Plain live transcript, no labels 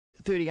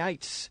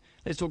6:38.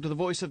 Let's talk to the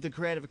voice of the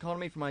creative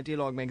economy from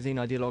Ideologue magazine,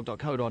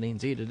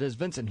 ideologue.co.nz. It is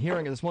Vincent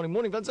Heeringa this morning.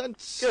 Morning,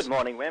 Vincent. Good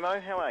morning,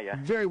 Wemo. How are you?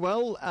 Very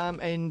well,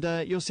 and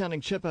you're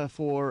sounding chipper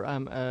for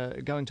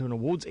going to an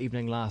awards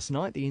evening last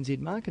night, the NZ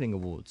Marketing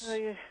Awards. Oh,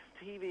 yeah.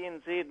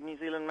 TVNZ New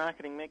Zealand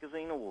Marketing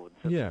Magazine Awards.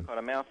 It's Yeah. quite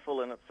a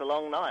mouthful, and it's a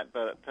long night,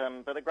 but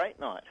a great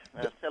night.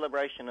 A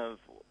celebration of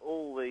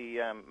all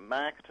the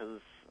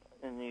marketers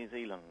in New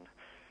Zealand.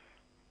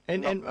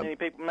 And Many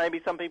people,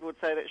 maybe some people would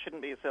say that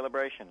shouldn't be a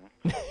celebration.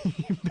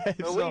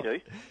 Well, we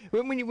do.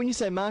 When you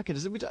say market,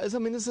 is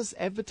this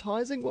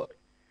advertising? What?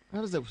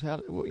 How does it?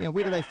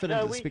 Where do they fit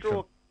into the we spectrum?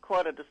 draw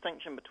quite a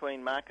distinction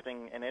between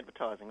marketing and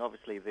advertising.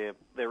 Obviously,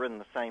 they're in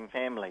the same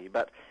family,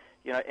 but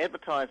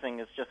advertising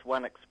is just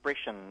one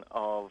expression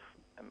of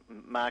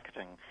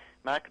marketing.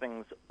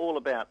 Marketing's all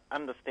about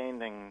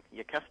understanding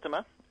your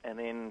customer and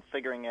then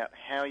figuring out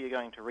how you're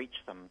going to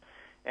reach them.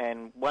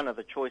 And one of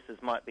the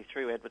choices might be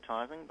through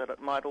advertising, but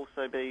it might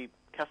also be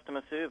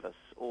customer service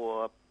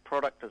or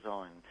product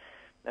design.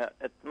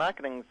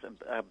 Marketing's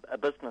a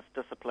business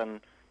discipline.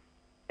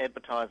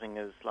 Advertising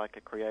is like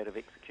a creative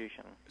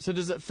execution. So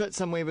does it fit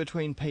somewhere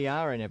between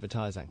PR and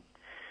advertising?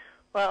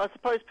 Well, I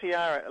suppose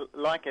PR,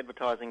 like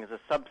advertising, is a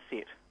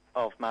subset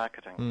of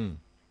marketing.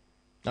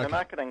 Okay. So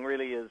marketing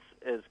really is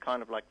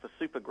kind of like the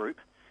super group,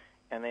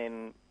 and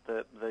then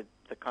the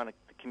kind of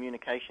the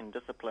communication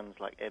disciplines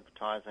like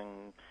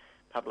advertising,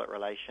 public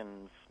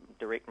relations,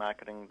 direct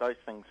marketing, those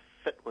things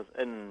fit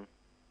within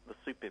the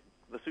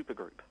super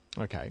group.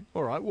 Okay,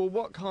 all right. Well,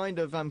 what kind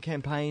of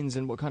campaigns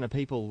and what kind of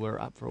people were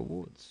up for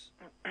awards?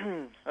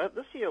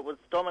 This year was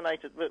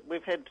dominated.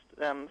 We've had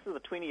this is the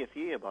 20th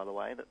year, by the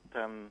way, that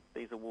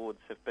these awards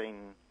have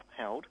been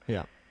held.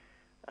 Yeah.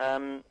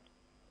 And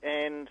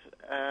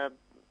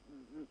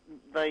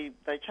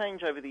they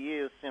change over the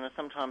years.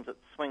 Sometimes it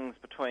swings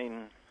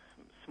between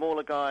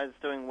smaller guys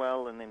doing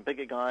well and then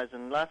bigger guys.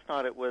 And last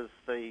night it was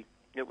the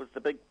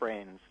big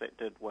brands that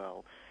did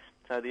well.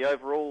 So the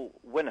overall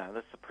winner,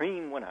 the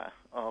supreme winner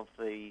of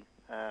the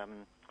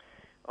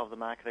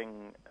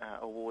marketing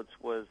awards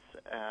was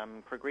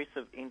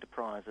Progressive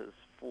Enterprises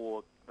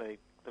for the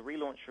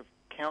relaunch of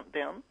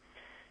Countdown.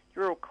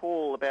 You'll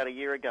recall about a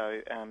year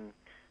ago,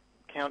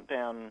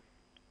 Countdown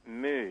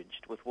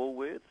merged with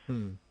Woolworths,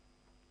 and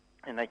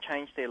they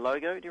changed their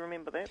logo. Do you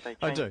remember that? They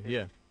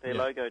changed their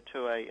logo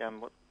to a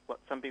what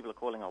some people are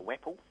calling a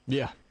wapple.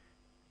 Yeah.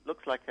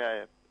 Looks like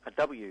a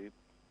W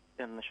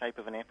in the shape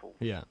of an apple.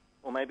 Yeah.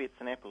 Or maybe it's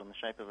an apple in the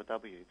shape of a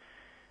W.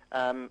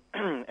 And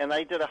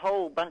they did a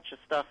whole bunch of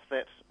stuff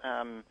that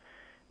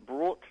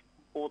brought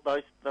all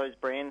those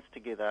brands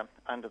together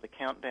under the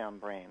Countdown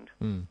brand.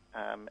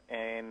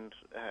 And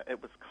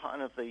it was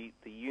kind of the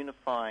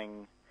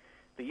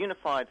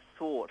unified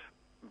thought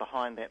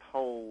behind that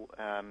whole,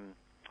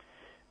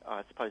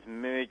 I suppose,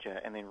 merger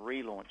and then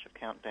relaunch of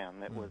Countdown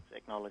that was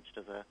acknowledged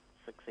as a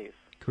success.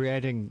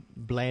 Creating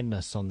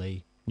blandness on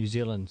the New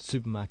Zealand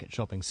supermarket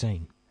shopping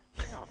scene.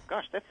 Oh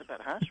gosh, that's a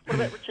bit harsh. What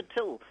about Richard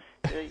Till,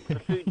 the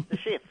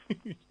chef?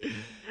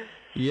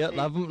 Yeah,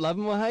 love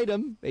him or hate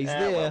him, he's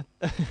there.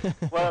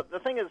 Well, the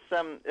thing is,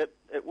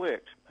 it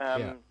worked.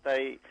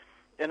 They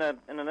in an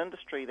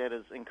industry that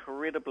is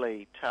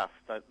incredibly tough.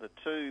 The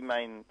two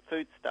main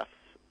foodstuffs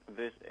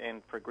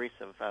and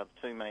Progressive are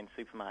the two main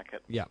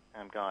supermarket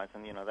guys,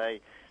 and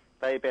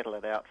they battle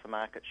it out for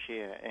market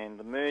share. And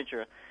the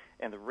merger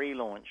and the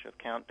relaunch of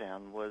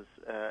Countdown was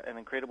an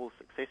incredible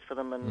success for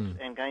them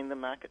and gained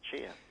them market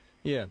share.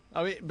 Yeah,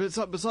 I mean,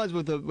 besides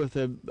with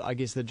the I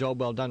guess the job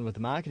well done with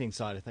the marketing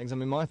side of things. I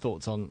mean, my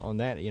thoughts on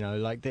that,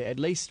 at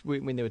least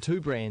when there were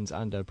two brands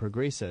under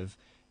Progressive,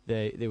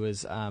 there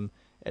was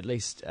at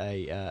least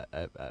a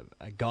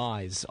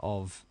guise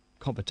of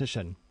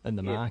competition in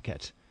the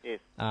market. Yes.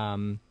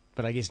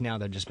 But I guess now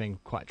they're just being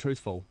quite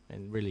truthful,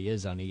 and really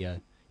is only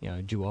a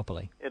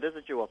duopoly. It is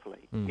a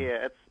duopoly.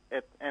 Yeah,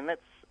 and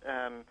that's.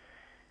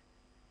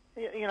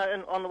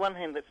 And on the one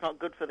hand, that's not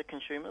good for the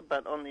consumer,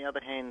 but on the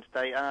other hand,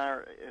 they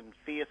are in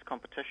fierce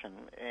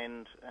competition,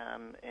 and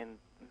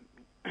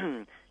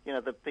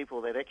the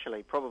people that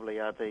actually probably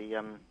are the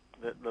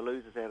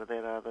losers out of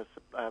that are the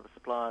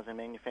suppliers and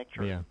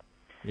manufacturers.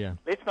 Yeah.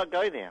 Let's not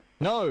go there.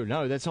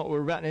 No, that's not what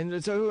we're about.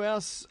 And so who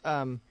else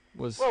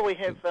was? Well, we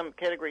have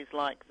categories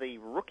like the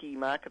Rookie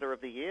Marketer of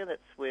the Year. That's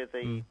where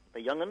the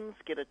young'uns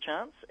get a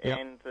chance,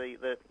 and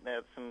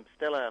some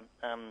stellar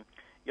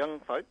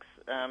young folks.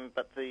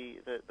 But the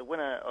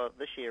winner of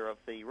this year of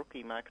the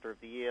Rookie Marketer of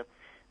the Year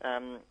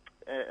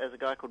is a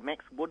guy called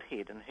Max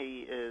Woodhead, and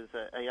he is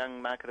a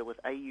young marketer with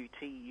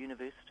AUT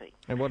University.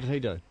 And what did he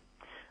do?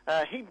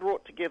 He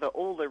brought together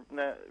all the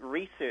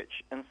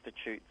research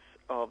institutes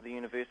of the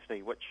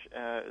university, which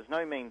is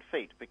no mean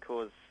feat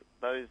because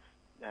those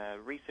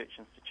research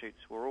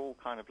institutes were all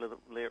kind of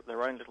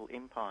their own little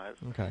empires.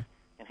 Okay.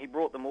 And he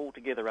brought them all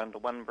together under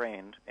one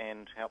brand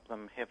and helped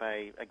them have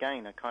a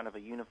kind of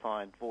a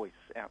unified voice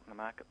out in the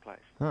marketplace.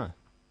 Huh.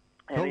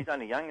 And cool. He's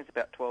only young; he's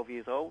about 12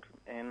 years old,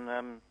 and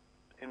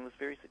was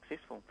very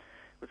successful.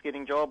 Was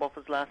getting job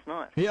offers last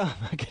night. Yeah,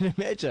 I can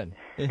imagine.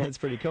 Yeah, that's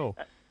pretty cool.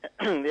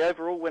 the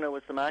overall winner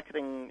was the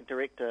marketing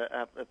director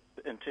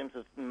in terms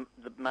of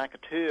the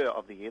marketeur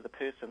of the year, the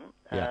person.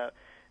 Yeah.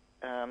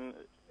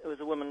 It was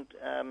a woman,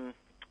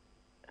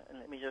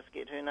 let me just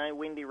get her name,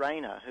 Wendy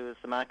Rayner, who is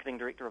the marketing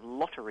director of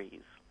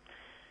Lotteries.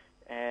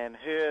 And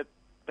her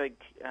big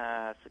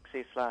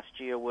success last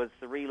year was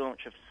the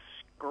relaunch of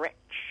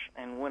Scratch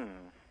and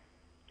Win.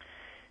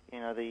 You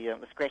know, the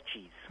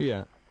Scratchies.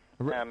 Yeah.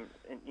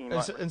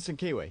 Instant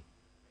Kiwi.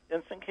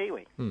 Instant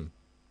Kiwi.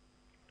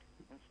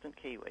 Instant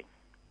Kiwi.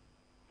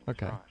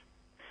 Okay.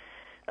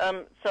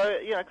 Right. So,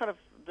 you know, kind of,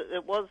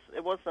 it was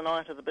the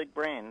night of the big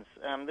brands.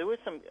 There were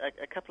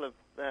a couple of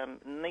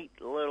neat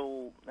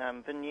little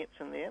vignettes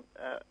in there.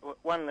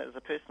 One that is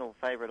a personal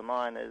favourite of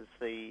mine is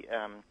the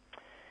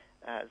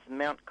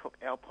Mount Cook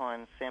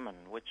Alpine salmon,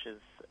 which is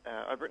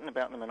I've written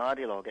about them in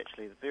Ideologue.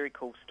 Actually, it's a very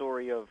cool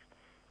story of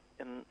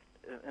in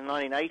the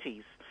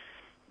 1980s.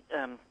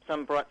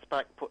 Some bright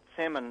spark put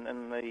salmon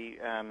in the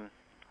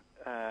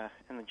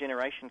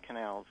generation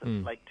canals at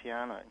Lake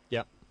Tiano.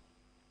 Yep.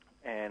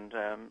 And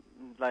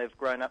they've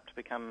grown up to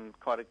become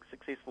quite a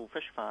successful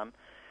fish farm,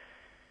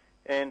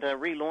 and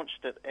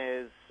relaunched it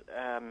as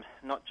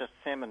not just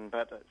salmon,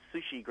 but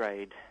sushi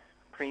grade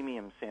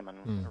premium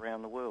salmon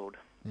around the world,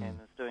 and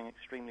is doing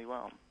extremely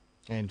well.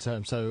 And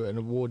so an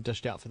award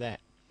dished out for that?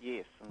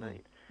 Yes,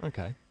 indeed.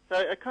 Okay.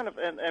 So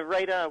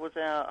Radar was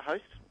our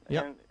host,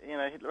 yep. And you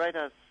know,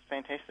 Radar's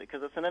fantastic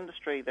because it's an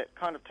industry that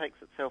kind of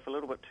takes itself a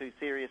little bit too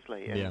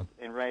seriously,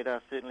 and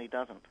Radar certainly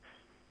doesn't.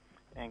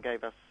 And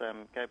gave us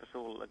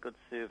all a good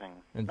serving.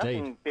 Indeed.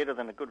 Nothing better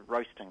than a good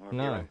roasting of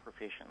your own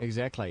profession.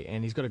 Exactly,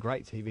 and he's got a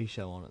great TV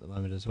show on at the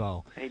moment as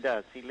well. He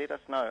does. He let us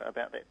know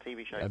about that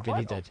TV show. I bet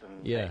he did.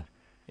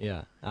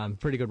 Yeah.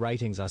 Pretty good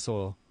ratings I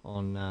saw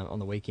on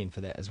the weekend for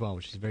that as well,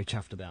 which he's very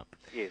chuffed about.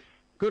 Yes.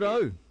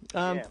 Good-o.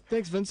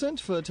 Thanks, Vincent,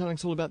 for telling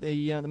us all about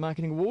the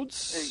marketing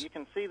awards. You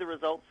can see the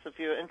results if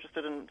you're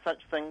interested in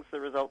such things.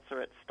 The results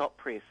are at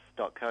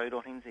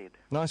stoppress.co.nz.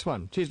 Nice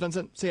one. Cheers,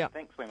 Vincent. See ya.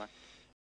 Thanks very much.